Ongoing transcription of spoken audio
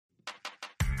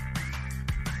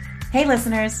Hey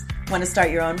listeners, want to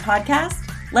start your own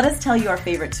podcast? Let us tell you our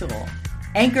favorite tool.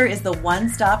 Anchor is the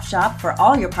one-stop shop for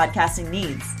all your podcasting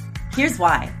needs. Here's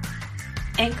why.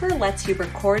 Anchor lets you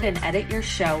record and edit your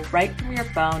show right from your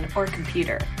phone or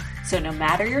computer. So no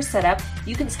matter your setup,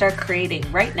 you can start creating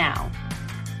right now.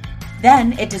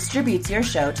 Then it distributes your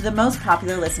show to the most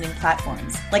popular listening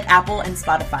platforms like Apple and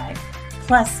Spotify.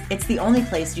 Plus, it's the only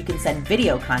place you can send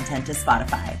video content to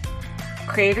Spotify.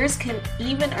 Creators can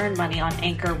even earn money on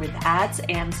Anchor with ads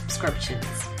and subscriptions.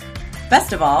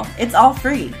 Best of all, it's all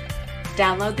free.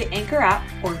 Download the Anchor app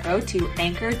or go to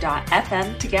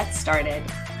anchor.fm to get started.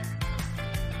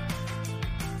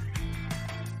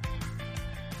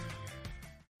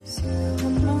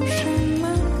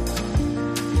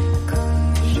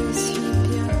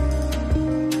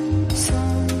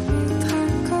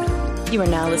 You are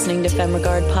now listening to Femme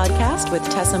Regard Podcast with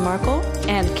Tessa Markle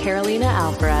And Carolina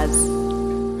Alvarez.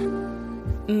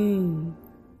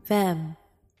 Femme.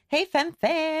 Hey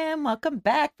fam, welcome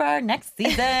back for our next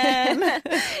season. Yay,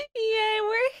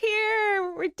 we're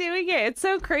here. We're doing it. It's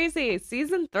so crazy.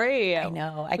 Season 3. I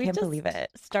know, I can't believe it.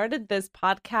 Started this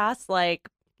podcast like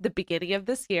the beginning of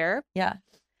this year. Yeah.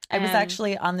 I was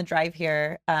actually on the drive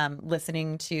here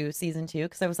listening to season 2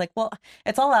 because I was like, well,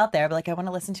 it's all out there, but like I want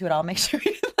to listen to it all, make sure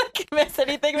we like miss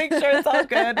anything, make sure it's all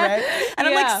good, right? And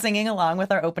I'm like singing along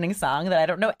with our opening song that I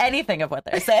don't know anything of what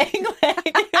they're saying.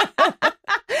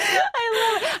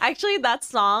 I love it. Actually, that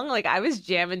song, like I was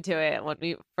jamming to it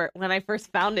when I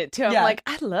first found it too. I'm like,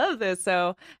 I love this.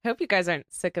 So I hope you guys aren't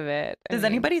sick of it. Does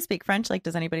anybody speak French? Like,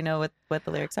 does anybody know what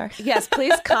the lyrics are? Yes,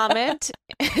 please comment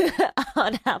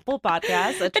on Apple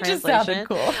Podcasts. It just sounded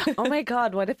cool. Oh my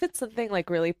God, what if it's something like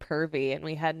really pervy and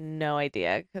we had no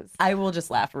idea? Because I will just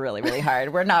laugh really, really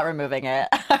hard. We're not removing it.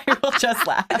 I will just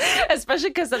laugh. Especially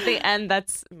because at the end,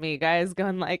 that's me, guys,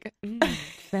 going like, which,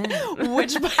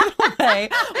 by the way,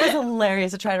 was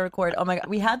hilarious to try to record. Oh my God.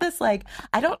 We had this, like,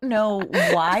 I don't know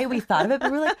why we thought of it,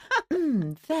 but we were like,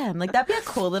 femme. Like, that'd be a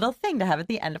cool little thing to have at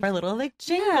the end of our little, like,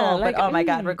 jingle. Yeah, like, but, oh my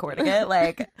God, recording it,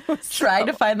 like, trying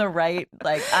to find the right,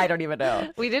 like, I don't even know.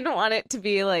 We didn't want it to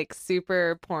be, like,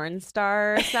 super porn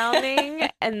star sounding.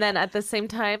 And then at the same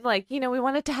time, like, you know, we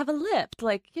wanted to have a lift,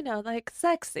 like, you know, like,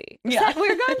 sexy. Yeah. We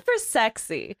were going for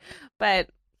sexy. But,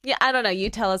 yeah, I don't know. You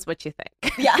tell us what you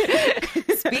think. Yeah.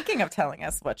 Speaking of telling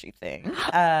us what you think,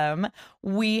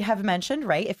 we have mentioned,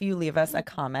 right, if you leave us a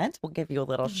comment, we'll give you a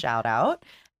little shout out.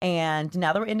 And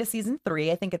now that we're into season 3,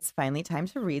 I think it's finally time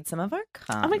to read some of our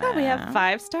comments. Oh my God, we have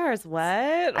 5 stars. What?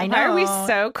 I know. Why are we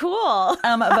so cool?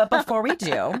 But before we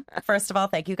do, first of all,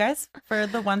 thank you guys for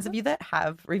the ones of you that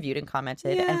have reviewed and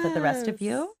commented. Yes. And for the rest of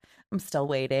you, I'm still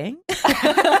waiting.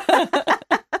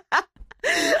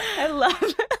 I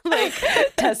love like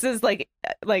Tessa's like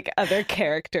other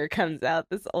character comes out,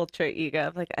 this ultra ego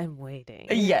of like, I'm waiting.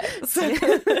 Yes.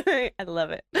 I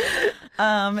love it.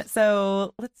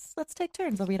 So let's take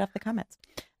turns. I'll read off the comments.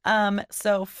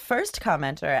 So first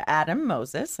commenter, Adam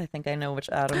Moses. I think I know which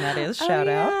Adam that is. Shout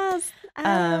out.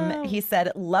 He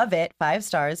said, love it. 5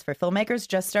 stars for filmmakers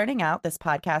just starting out. This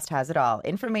podcast has it all.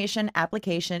 Information,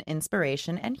 application,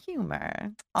 inspiration, and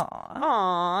humor.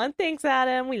 Aw, thanks,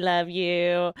 Adam. We love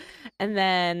you. And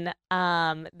then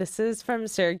this is from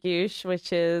Sergiusz,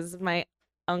 which is my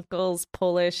uncle's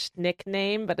Polish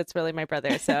nickname, but it's really my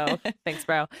brother, so thanks,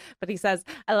 bro. But he says,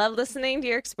 I love listening to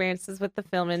your experiences with the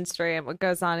film industry and what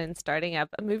goes on in starting up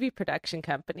a movie production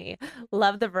company.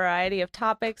 Love the variety of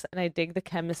topics, and I dig the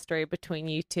chemistry between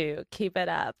you two. Keep it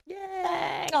up. Yay.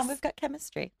 Thanks. Oh, we've got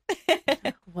chemistry.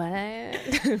 What?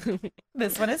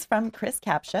 This one is from Chris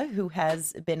Capsha, who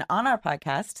has been on our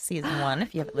podcast, season 1,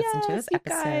 if you haven't listened to his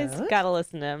episode. Guys, gotta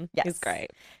listen to him. Yes. He's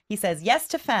great. He says, yes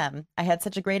to femme. I had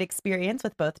such a great experience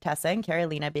with both Tessa and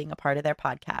Carolina being a part of their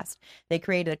podcast. They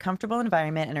created a comfortable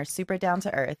environment and are super down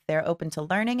to earth. They're open to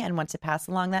learning and want to pass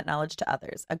along that knowledge to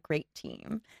others. A great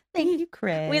team. Thank you,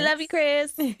 Chris. We love you,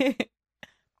 Chris.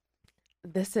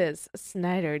 This is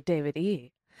Snyder David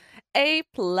E. A+.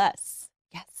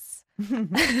 Yes.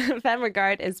 Femme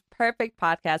Regard is perfect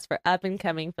podcast for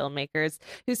up-and-coming filmmakers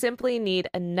who simply need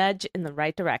a nudge in the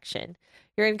right direction.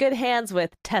 You're in good hands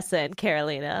with Tessa and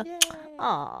Carolina. Yay.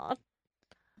 Aw.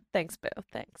 Thanks, Boo.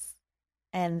 Thanks.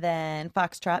 And then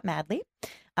Foxtrot Madly,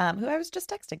 who I was just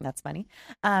texting. That's funny.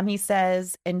 He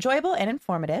says, enjoyable and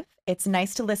informative. It's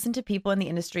nice to listen to people in the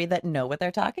industry that know what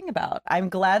they're talking about. I'm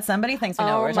glad somebody thinks we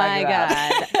know what we're talking about. Oh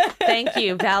my God. Thank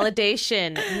you.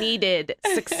 Validation needed.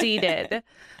 Succeeded.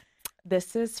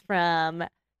 This is from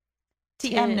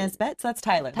TM Nisbet. So that's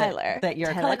Tyler. Tyler. That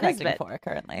you're Tyler color correcting Nisbet. for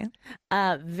currently.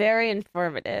 Very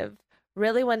informative.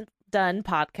 Really well done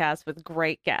podcast with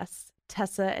great guests.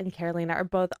 Tessa and Carolina are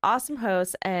both awesome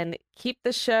hosts and keep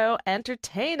the show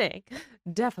entertaining.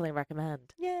 Definitely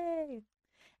recommend. Yay.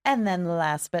 And then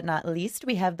last but not least,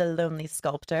 we have the Lonely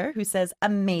Sculptor who says,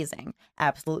 amazing.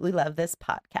 Absolutely love this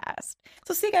podcast.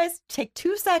 So see, guys, take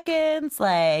 2 seconds,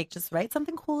 like just write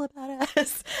something cool about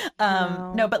us.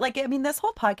 No, but like, I mean, this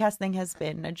whole podcast thing has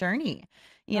been a journey,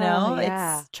 you know,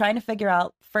 it's trying to figure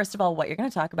out, first of all, what you're going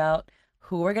to talk about,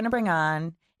 who we're going to bring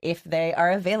on, if they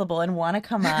are available and want to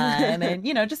come on, and,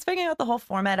 you know, just figuring out the whole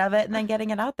format of it and then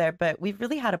getting it out there. But we've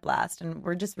really had a blast, and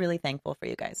we're just really thankful for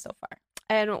you guys so far.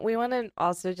 And we want to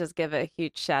also just give a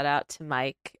huge shout out to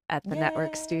Mike at the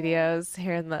Network Studios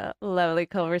here in the lovely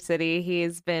Culver City.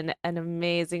 He's been an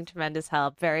amazing, tremendous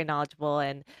help, very knowledgeable,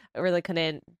 and really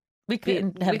couldn't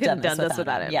have done this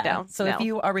without him. Yeah. No, so if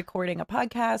you are recording a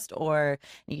podcast or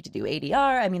need to do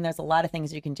ADR, I mean, there's a lot of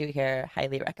things you can do here.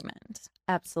 Highly recommend.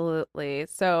 Absolutely.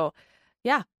 So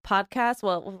yeah, podcast.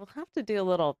 Well, we'll have to do a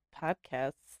little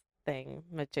podcast thing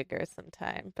majigger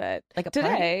sometime, but like a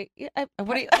today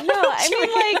what do you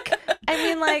I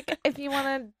mean like if you want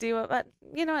to do it, but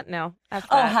you know what, no,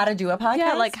 how to do a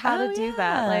podcast, like how to do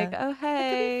that, like, oh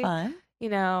hey, fun. You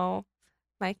know,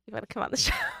 Mike, you want to come on the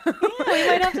show? Yeah, we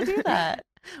might have to do that.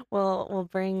 We'll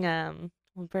bring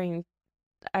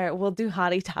we'll do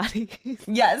hottie toddy.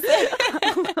 Yes.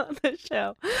 On the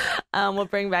show. We'll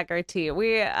bring back our tea.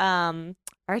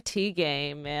 Our tea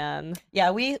game, man.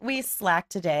 Yeah, we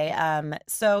slacked today.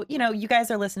 So, you know, you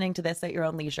guys are listening to this at your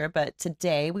own leisure, but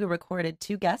today we recorded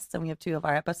 2 guests and we have 2 of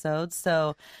our episodes.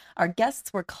 So our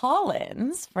guests were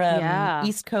call-ins from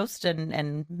East Coast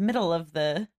and middle of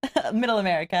the middle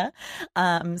America.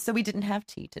 So we didn't have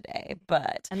tea today,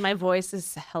 but and my voice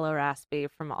is hella raspy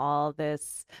from all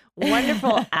this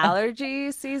wonderful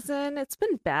allergy season. It's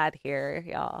been bad here,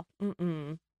 y'all.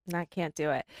 I can't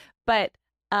do it. But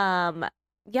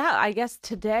yeah, I guess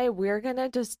today we're going to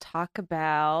just talk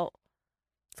about...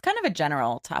 It's kind of a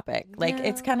general topic. Like,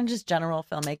 it's kind of just general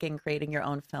filmmaking, creating your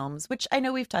own films, which I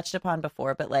know we've touched upon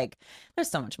before, but, like, there's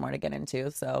so much more to get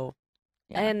into, so...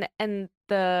 Yeah. And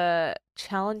the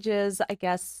challenges, I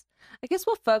guess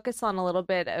we'll focus on a little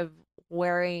bit of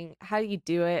how do you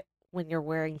do it when you're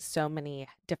wearing so many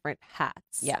different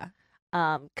hats. Yeah.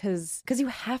 Because you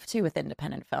have to with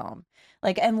independent film,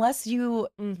 like, unless you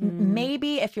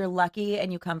maybe if you're lucky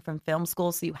and you come from film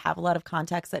school, so you have a lot of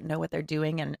contacts that know what they're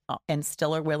doing and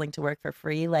still are willing to work for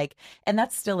free, like, and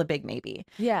that's still a big maybe,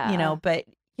 you know, but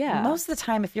most of the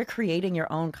time, if you're creating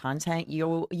your own content,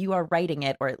 you are writing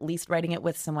it, or at least writing it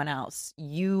with someone else.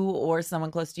 You or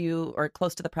someone close to you or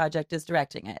close to the project is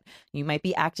directing it. You might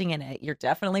be acting in it. You're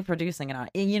definitely producing it.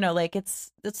 You know, like,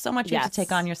 it's so much you have to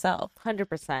take on yourself.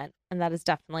 100%. And that is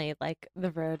definitely like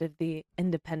the road of the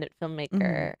independent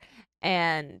filmmaker.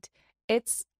 And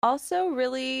it's also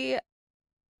really...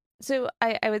 So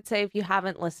I would say, if you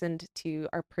haven't listened to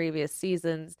our previous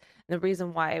seasons, the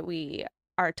reason why we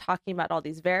are talking about all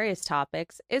these various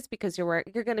topics is because you're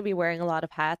going to be wearing a lot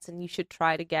of hats, and you should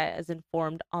try to get as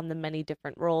informed on the many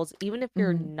different roles, even if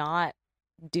you're not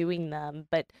doing them,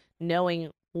 but knowing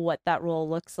what that role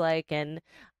looks like. And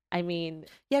I mean,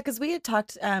 yeah, because we had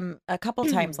talked a couple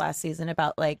times last season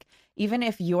about, like, even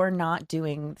if you're not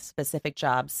doing specific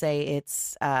jobs, say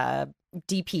it's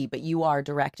DP, but you are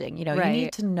directing, you know, you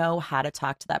need to know how to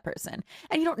talk to that person.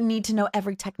 And you don't need to know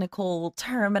every technical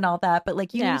term and all that, but,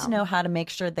 like, you need to know how to make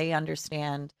sure they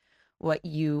understand what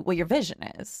your vision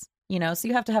is, you know. So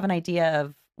you have to have an idea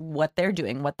of what they're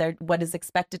doing, what is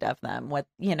expected of them, what,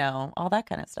 you know, all that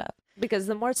kind of stuff. Because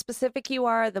the more specific you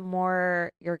are, the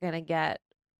more you're going to get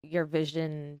your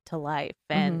vision to life.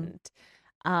 And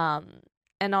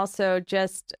also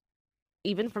just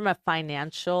even from a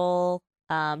financial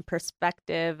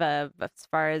perspective of as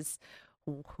far as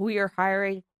who you're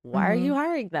hiring, why are you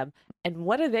hiring them, and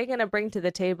what are they going to bring to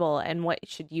the table, and what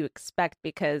should you expect,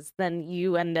 because then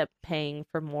you end up paying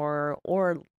for more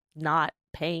or not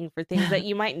paying for things that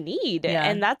you might need.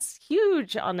 And that's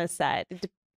huge on a set,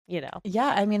 you know. Yeah,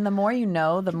 I mean, the more you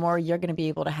know, the more you're going to be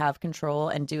able to have control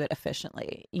and do it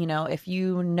efficiently. You know, if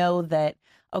you know that,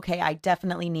 okay, I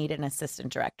definitely need an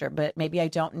assistant director, but maybe I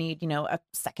don't need, you know, a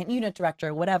second unit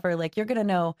director, whatever. Like, you're going to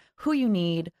know who you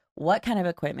need, what kind of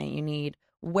equipment you need,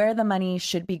 where the money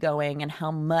should be going, and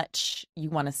how much you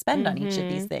want to spend on each of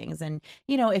these things. And,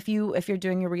 you know, if you're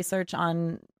doing your research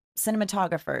on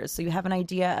cinematographers, so you have an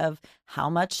idea of how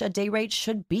much a day rate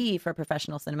should be for a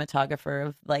professional cinematographer,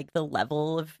 of, like, the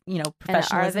level of, you know,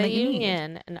 professionalism that you need.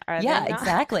 And are they yeah, not?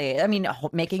 Exactly. I mean,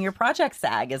 making your project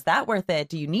SAG, is that worth it?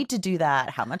 Do you need to do that?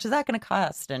 How much is that going to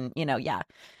cost? And, you know,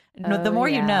 the more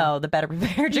you know, the better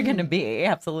prepared you're going to be.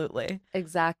 Absolutely.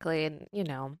 Exactly. And, you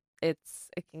know, it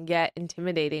can get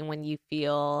intimidating when you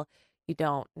feel you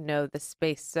don't know the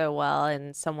space so well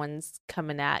and someone's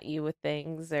coming at you with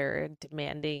things or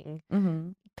demanding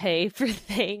pay for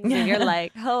things and you're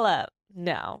like, hello,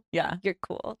 no, Yeah. you're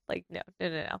cool. Like, no.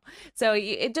 So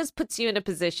it just puts you in a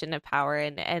position of power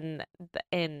and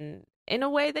in a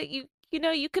way that you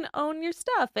can own your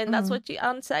stuff. And that's what you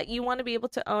on set, you want to be able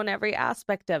to own every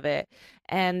aspect of it.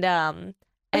 And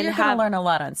but you're going to learn a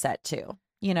lot on set too.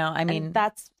 I mean,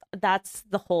 that's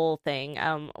the whole thing.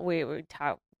 We're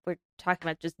talking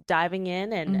about just diving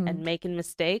in and making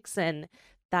mistakes, and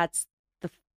that's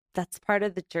part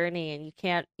of the journey. And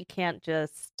you can't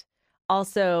just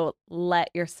also let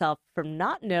yourself from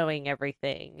not knowing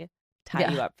everything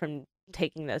tie you up from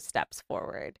taking those steps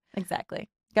forward. Exactly.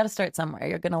 You got to start somewhere.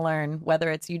 You're going to learn, whether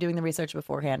it's you doing the research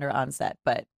beforehand or on set.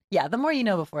 But yeah, the more you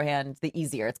know beforehand, the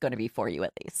easier it's going to be for you,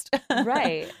 at least.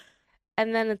 Right.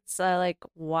 And then it's like,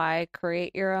 why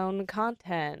create your own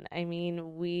content? I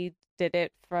mean, we did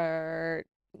it for,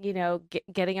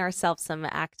 getting ourselves some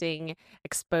acting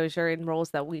exposure in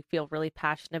roles that we feel really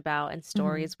passionate about and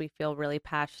stories we feel really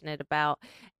passionate about.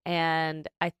 And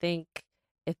I think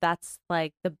if that's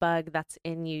like the bug that's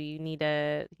in you, you need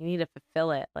to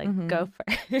fulfill it. Like, go for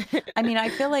it. I mean, I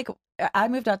feel like I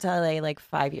moved out to LA like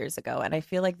 5 years ago, and I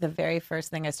feel like the very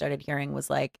first thing I started hearing was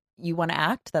like, you want to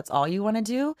act, that's all you want to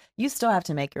do, you still have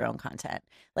to make your own content.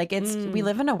 Like, we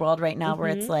live in a world right now where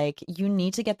it's like, you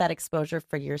need to get that exposure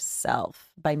for yourself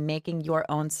by making your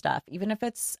own stuff, even if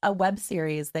it's a web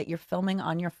series that you're filming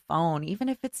on your phone, even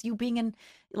if it's you being in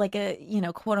like a,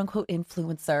 quote unquote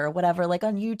influencer or whatever, like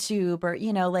on YouTube, or,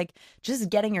 like just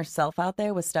getting yourself out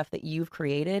there with stuff that you've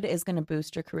created is going to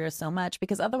boost your career so much,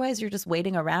 because otherwise you're just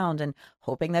waiting around and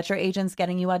hoping that your agent's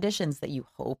getting you auditions that you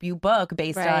hope you book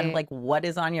based on like what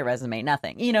is on your resume.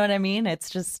 Nothing. You know what I mean?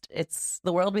 It's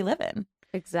the world we live in.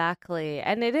 Exactly.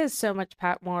 And it is so much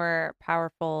more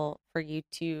powerful for you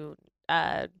to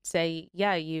say,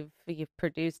 yeah, you've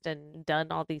produced and done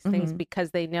all these things,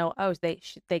 because they know, they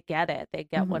get it. They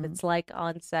get what it's like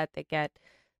on set. They get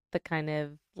the kind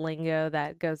of lingo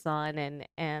that goes on,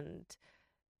 and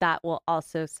that will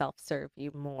also self-serve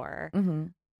you more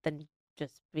than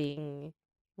just being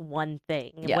one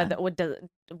thing,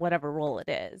 whatever role it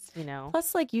is,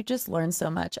 Plus, like, you just learn so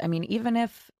much. I mean, even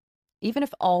if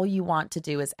all you want to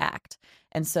do is act,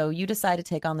 and so you decide to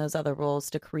take on those other roles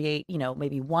to create,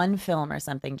 maybe one film or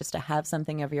something, just to have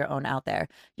something of your own out there,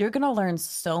 you're going to learn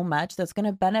so much that's going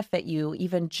to benefit you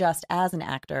even just as an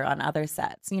actor on other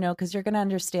sets, because you're going to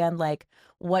understand, like,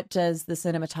 what does the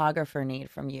cinematographer need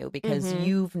from you? Because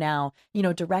you've now,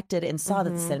 directed and saw that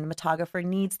the cinematographer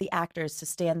needs the actors to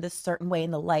stand this certain way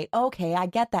in the light. Okay, I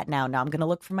get that now. Now I'm going to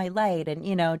look for my light. And,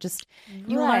 just,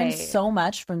 you learn so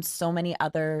much from so many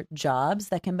other jobs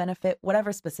that can benefit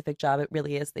whatever specific job it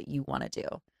really is that you want to do.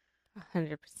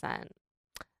 100%.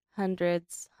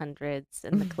 Hundreds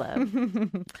in the club.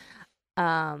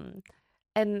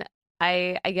 And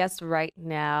I guess right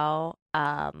now,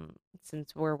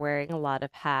 since we're wearing a lot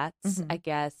of hats, I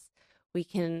guess we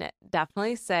can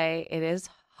definitely say it is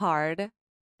hard.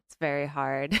 It's very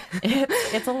hard.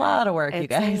 It's a lot of work, you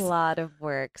guys. It's a lot of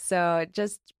work. So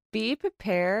just be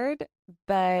prepared,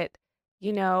 but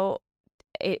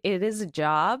it is a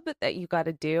job that you got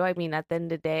to do. I mean, at the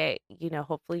end of the day,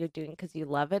 hopefully you're doing it because you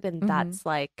love it, and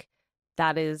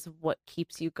that is what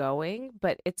keeps you going.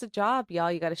 But it's a job,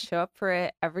 y'all. You got to show up for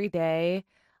it every day.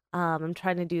 I'm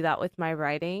trying to do that with my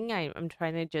writing. I'm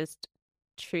trying to just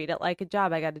treat it like a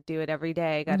job. I got to do it every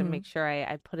day. I got to make sure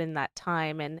I put in that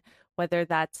time. And whether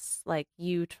that's like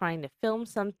you trying to film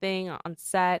something on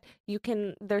set,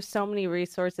 there's so many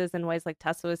resources and ways, like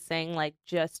Tessa was saying, like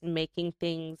just making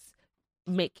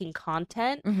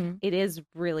content. It is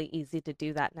really easy to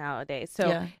do that nowadays.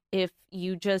 So if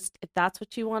that's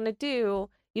what you want to do,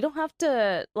 you don't have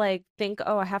to like think,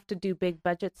 oh, I have to do big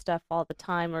budget stuff all the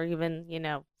time, or even,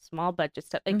 small budget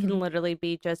stuff. It can literally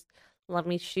be just, let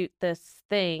me shoot this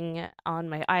thing on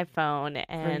my iPhone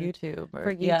and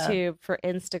for YouTube, for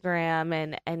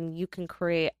Instagram, and you can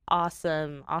create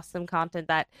awesome content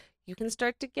that you can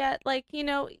start to get, like, you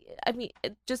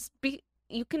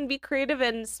can be creative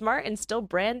and smart and still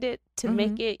brand it to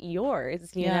make it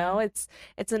yours. You know, it's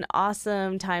an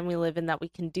awesome time we live in that we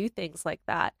can do things like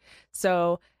that.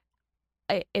 So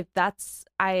I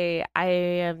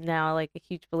am now like a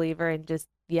huge believer in just,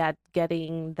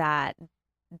 getting that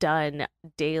done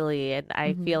daily. And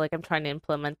I feel like I'm trying to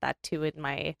implement that too in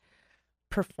my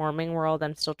performing world.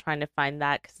 I'm still trying to find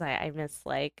that, because I miss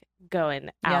like going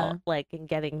out like and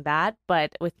getting that.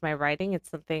 But with my writing, it's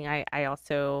something I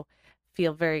also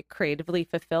feel very creatively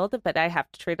fulfilled, but I have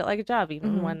to treat it like a job,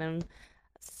 even when I'm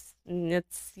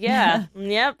It's yep,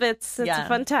 it's Yeah. a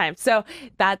fun time. So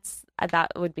that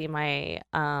would be my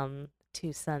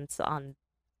 2 cents on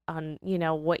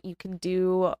what you can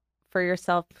do for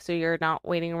yourself, so you're not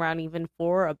waiting around even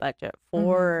for a budget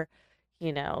for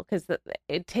because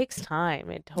it takes time.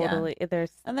 It totally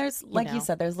there's like you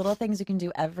said, there's little things you can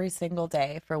do every single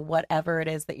day for whatever it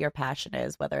is that your passion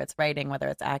is, whether it's writing, whether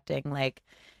it's acting, like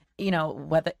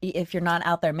whether if you're not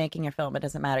out there making your film, it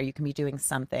doesn't matter, you can be doing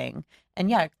something.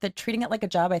 And treating it like a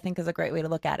job, I think, is a great way to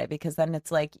look at it, because then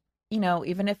it's like,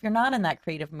 even if you're not in that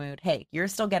creative mood, hey, you're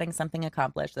still getting something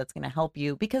accomplished that's going to help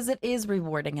you, because it is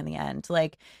rewarding in the end.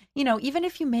 Like, even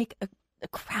if you make a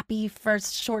crappy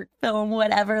first short film,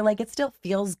 whatever, like, it still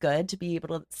feels good to be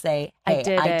able to say,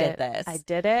 hey, I did this. I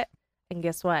did it. And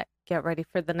guess what? Get ready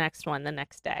for the next one the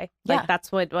next day. Like,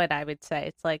 that's what I would say.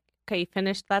 It's like, okay, you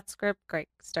finished that script, great,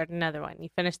 start another one. You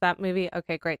finished that movie,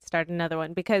 okay, great, start another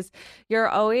one. Because you're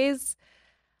always,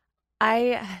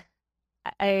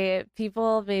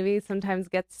 people maybe sometimes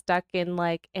get stuck in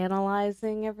like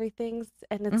analyzing everything,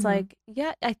 and it's like,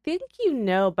 I think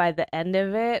by the end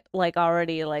of it, like,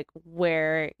 already, like,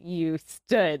 where you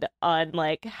stood on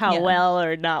like how well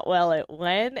or not well it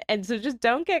went. And so just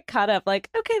don't get caught up like,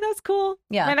 okay, that's cool,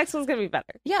 my next one's gonna be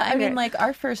better. I mean, like,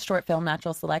 our first short film,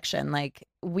 Natural Selection, like,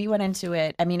 we went into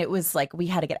it, I mean, it was like we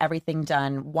had to get everything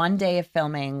done, 1 day of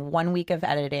filming, 1 week of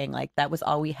editing, like, that was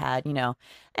all we had,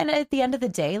 and at the end of the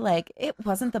day, like, it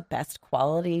wasn't the best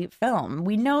quality film,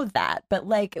 we know that, but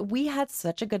like, we had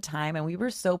such a good time, and we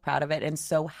were so proud of it and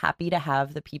so happy to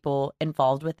have the people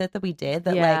involved with it that we did,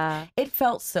 that like, it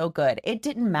felt so good. It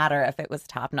didn't matter if it was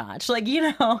top notch, like,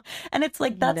 and it's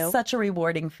like, that's such a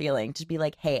rewarding feeling to be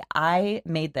like, hey, I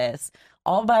made this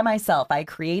all by myself. I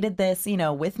created this,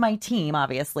 with my team,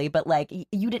 obviously, but like,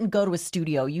 you didn't go to a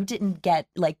studio. You didn't get,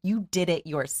 like, you did it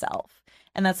yourself.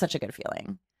 And that's such a good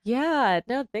feeling. Yeah,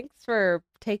 no, thanks for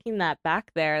taking that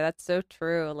back there. That's so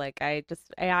true. Like, I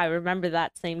remember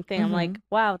that same thing. I'm like,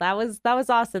 wow, that was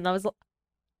awesome. That was,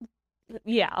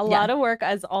 a lot of work,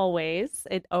 as always.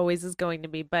 It always is going to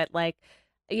be, but like,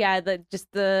 connecting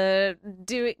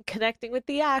with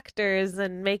the actors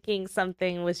and making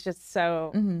something was just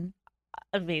so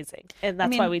amazing, and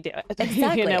that's why we do it.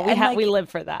 Exactly. We live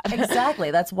for that.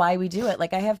 Exactly. That's why we do it.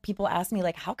 Like, I have people ask me,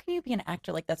 like, how can you be an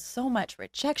actor? Like, that's so much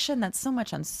rejection, that's so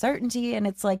much uncertainty. And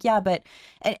it's like, but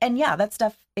that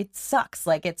stuff, it sucks,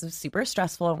 like, it's super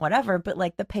stressful and whatever, but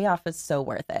like, the payoff is so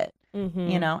worth it.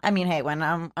 I mean, hey, when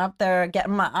I'm up there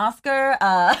getting my Oscar,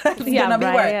 it's gonna be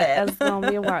worth it. It's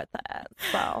gonna be worth it.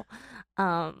 So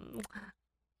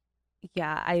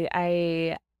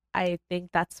I think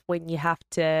that's when you have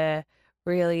to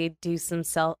really do some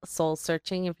soul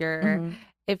searching.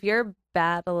 If you're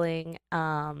battling,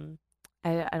 I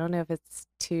don't know if it's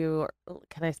can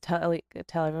I tell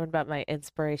everyone about my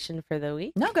inspiration for the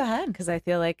week? No, go ahead. Because I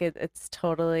feel like it's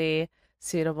totally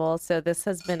suitable. So this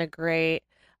has been a great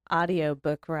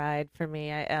audiobook ride for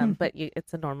me. But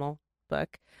it's a normal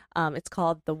book. It's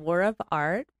called The War of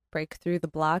Art: Break Through the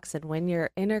Blocks and Win Your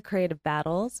Inner Creative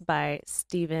Battles by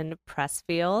Steven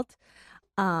Pressfield.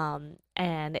 And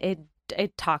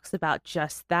it talks about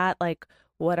just that, like,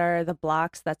 what are the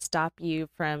blocks that stop you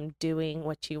from doing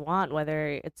what you want,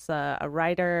 whether it's a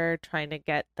writer trying to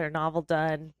get their novel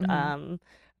done,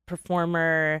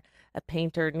 performer, a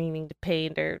painter needing to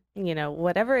paint, or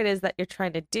whatever it is that you're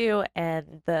trying to do.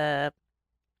 And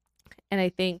I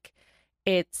think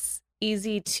it's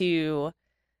easy to,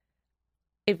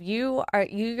 if you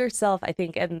yourself, I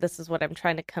think, and this is what I'm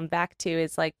trying to come back to,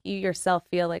 is like, you yourself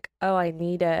feel like, oh, I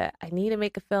need to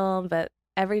make a film, but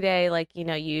every day, like,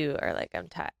 you are like, I'm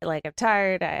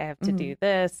tired, I have to do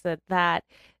this and that.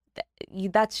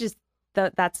 That's just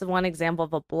that's one example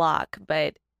of a block.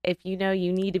 But if you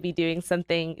need to be doing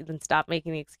something, then stop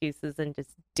making the excuses and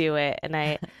just do it. And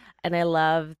I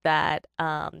love that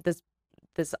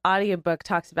this audiobook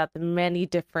talks about the many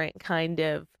different kind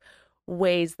of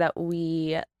ways that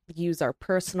we use our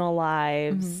personal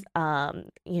lives, our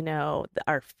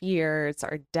fears,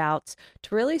 our doubts,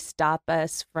 to really stop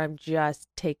us from just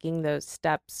taking those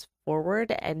steps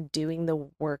forward and doing the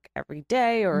work every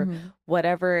day, or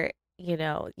whatever you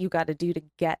got to do to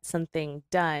get something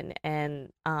done.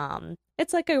 And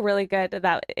it's like a really good,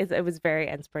 it was very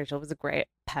inspirational. It was a great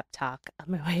pep talk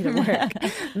on my way to work,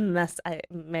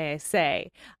 may I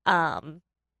say.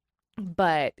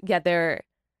 But yeah,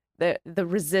 the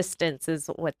resistance is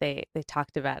what they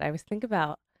talked about. I was thinking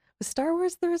about, was Star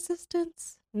Wars the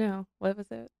Resistance? No, what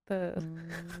was it? But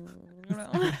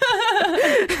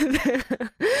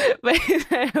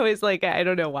I always, like, I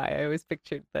don't know why I always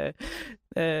pictured the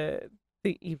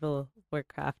evil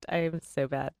Warcraft. I am so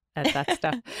bad that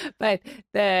stuff. But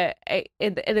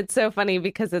it's so funny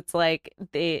because it's like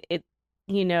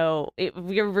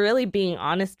you're really being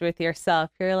honest with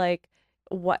yourself. You're like,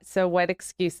 what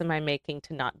excuse am I making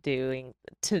to not being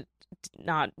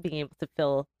able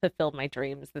to fulfill my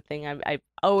dreams? The thing I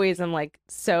always am like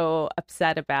so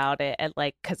upset about it, and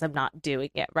like, because I'm not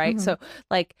doing it right. So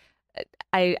like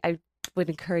I would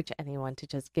encourage anyone to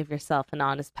just give yourself an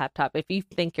honest pep talk. If you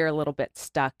think you're a little bit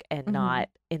stuck and not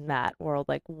in that world,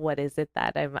 like, what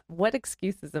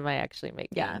excuses am I actually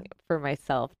making for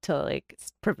myself to like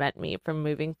prevent me from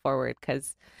moving forward?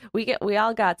 Because we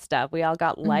all got stuff. We all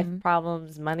got life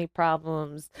problems, money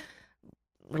problems,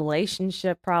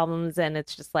 relationship problems. And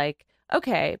it's just like,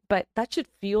 okay, but that should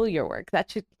fuel your work.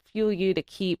 That should fuel you to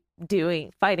keep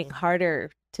fighting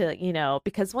harder to,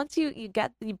 because once you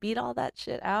beat all that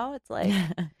shit out, it's like,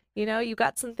 you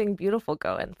got something beautiful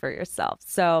going for yourself.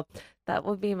 So that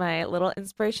will be my little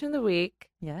inspiration of the week.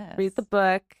 Yes. Read the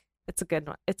book. It's a good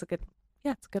one. It's a good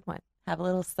one. Have a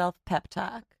little self-pep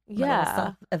talk. Yeah. A little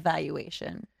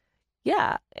self-evaluation.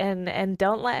 Yeah. And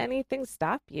don't let anything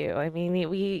stop you. I mean,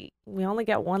 we only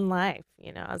get one life,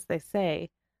 as they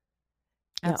say.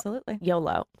 Absolutely.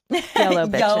 YOLO. YOLO,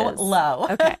 bitches. YOLO.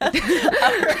 Okay.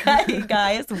 All right,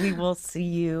 guys. We will see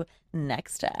you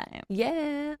next time.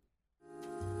 Yeah.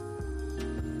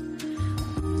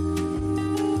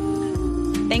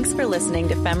 Thanks for listening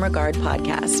to FemRegard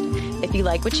Podcast. If you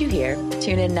like what you hear,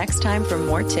 tune in next time for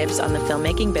more tips on the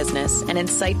filmmaking business and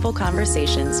insightful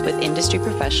conversations with industry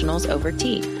professionals over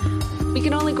tea. We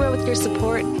can only grow with your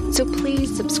support, so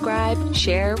please subscribe,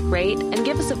 share, rate, and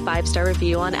give us a 5-star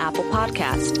review on Apple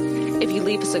Podcast. If you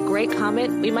leave us a great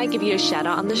comment, we might give you a shout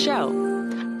out on the show.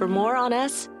 For more on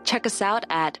us, check us out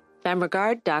at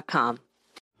femregard.com.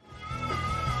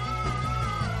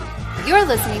 You're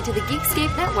listening to the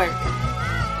Geekscape Network.